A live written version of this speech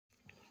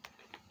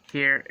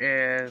Here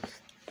is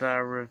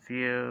the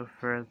review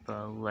for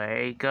the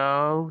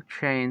Lego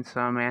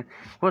Chainsaw Man.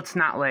 Well, it's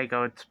not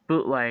Lego, it's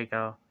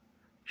bootlego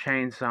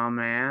Chainsaw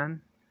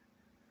Man.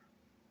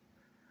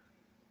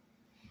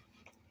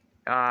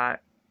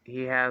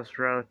 He has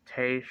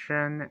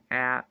rotation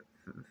at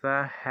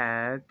the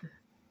head.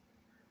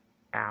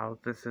 Ow,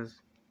 this is...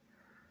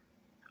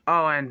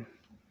 Oh, and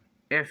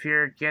if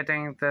you're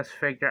getting this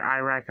figure,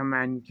 I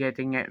recommend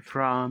getting it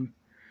from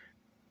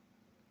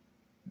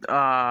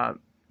the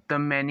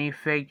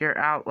Minifigure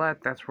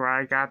outlet. That's where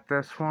I got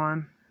this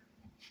one.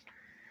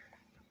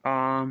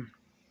 Arms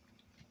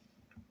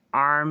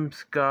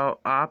go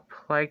up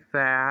like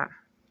that.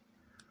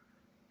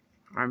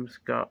 Arms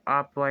go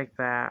up like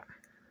that.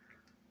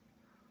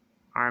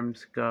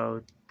 Arms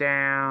go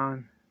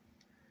down.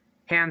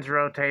 Hands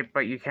rotate,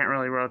 but you can't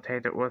really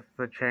rotate it with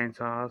the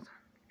chainsaws.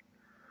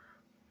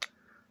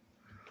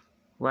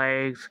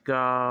 Legs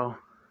go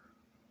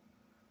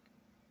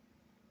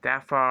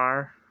that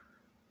far.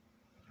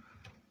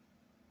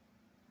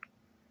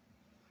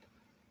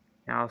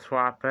 Now I'll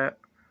swap it.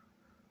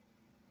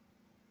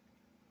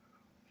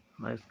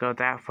 Let's go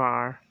that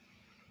far.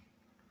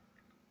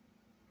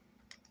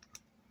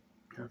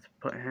 Let's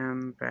put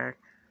him back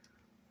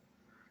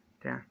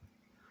down.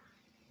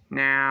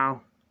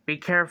 Now, be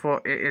careful.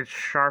 It's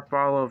sharp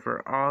all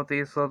over. All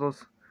these little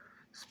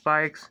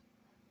spikes,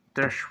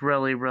 they're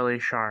really, really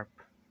sharp.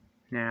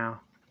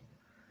 Now,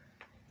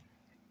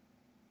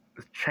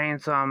 the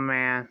Chainsaw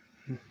Man,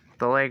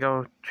 the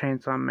Lego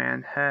Chainsaw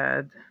Man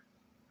head,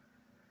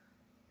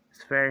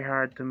 it's very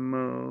hard to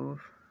move.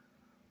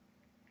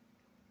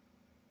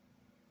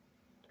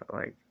 But,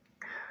 like,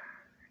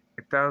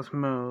 it does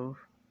move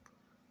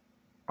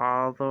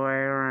all the way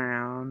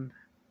around.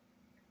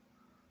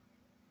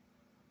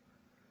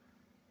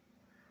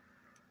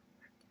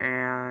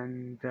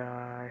 And,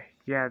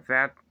 yeah,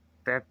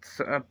 that's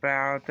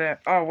about it.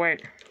 Oh,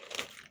 wait.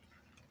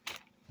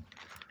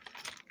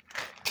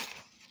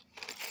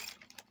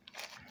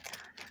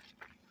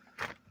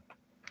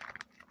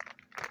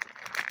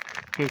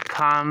 He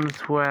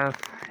comes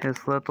with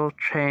his little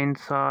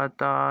chainsaw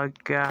dog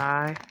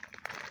guy.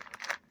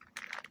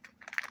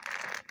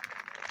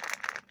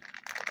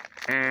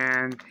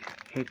 And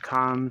he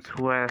comes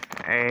with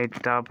a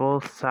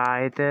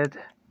double-sided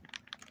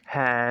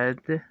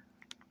head.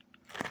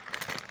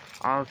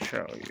 I'll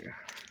show you.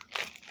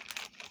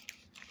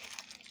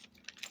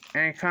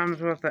 And it comes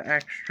with an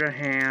extra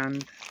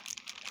hand.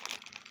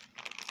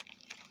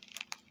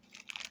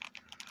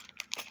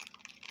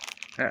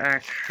 An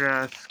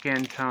extra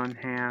skin tone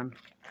hand.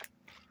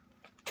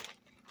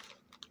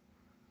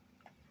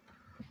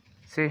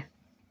 See?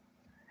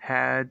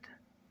 Head.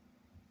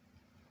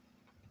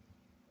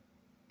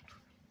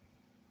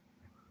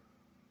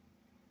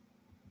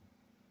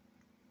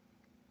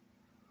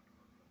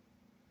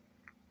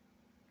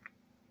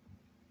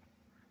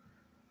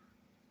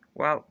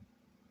 Well,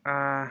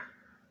 I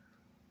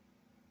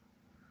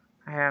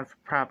have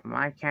a problem.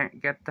 I can't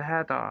get the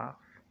head off.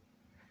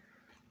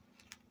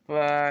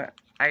 But,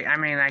 I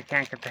mean, I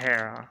can't get the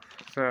hair off.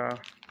 So,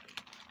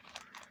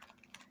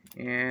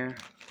 yeah.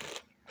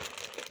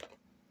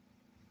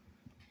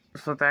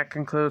 So that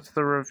concludes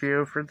the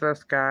review for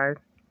this guy.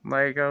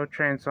 Lego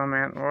Chainsaw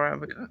Man. Or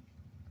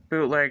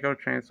bootlego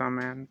Chainsaw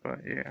Man, but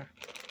yeah.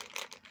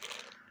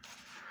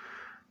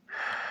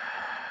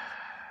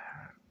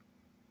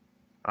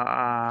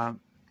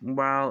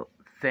 Well,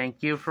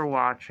 thank you for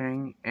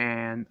watching,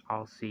 and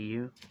I'll see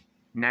you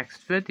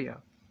next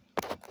video.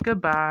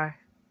 Goodbye.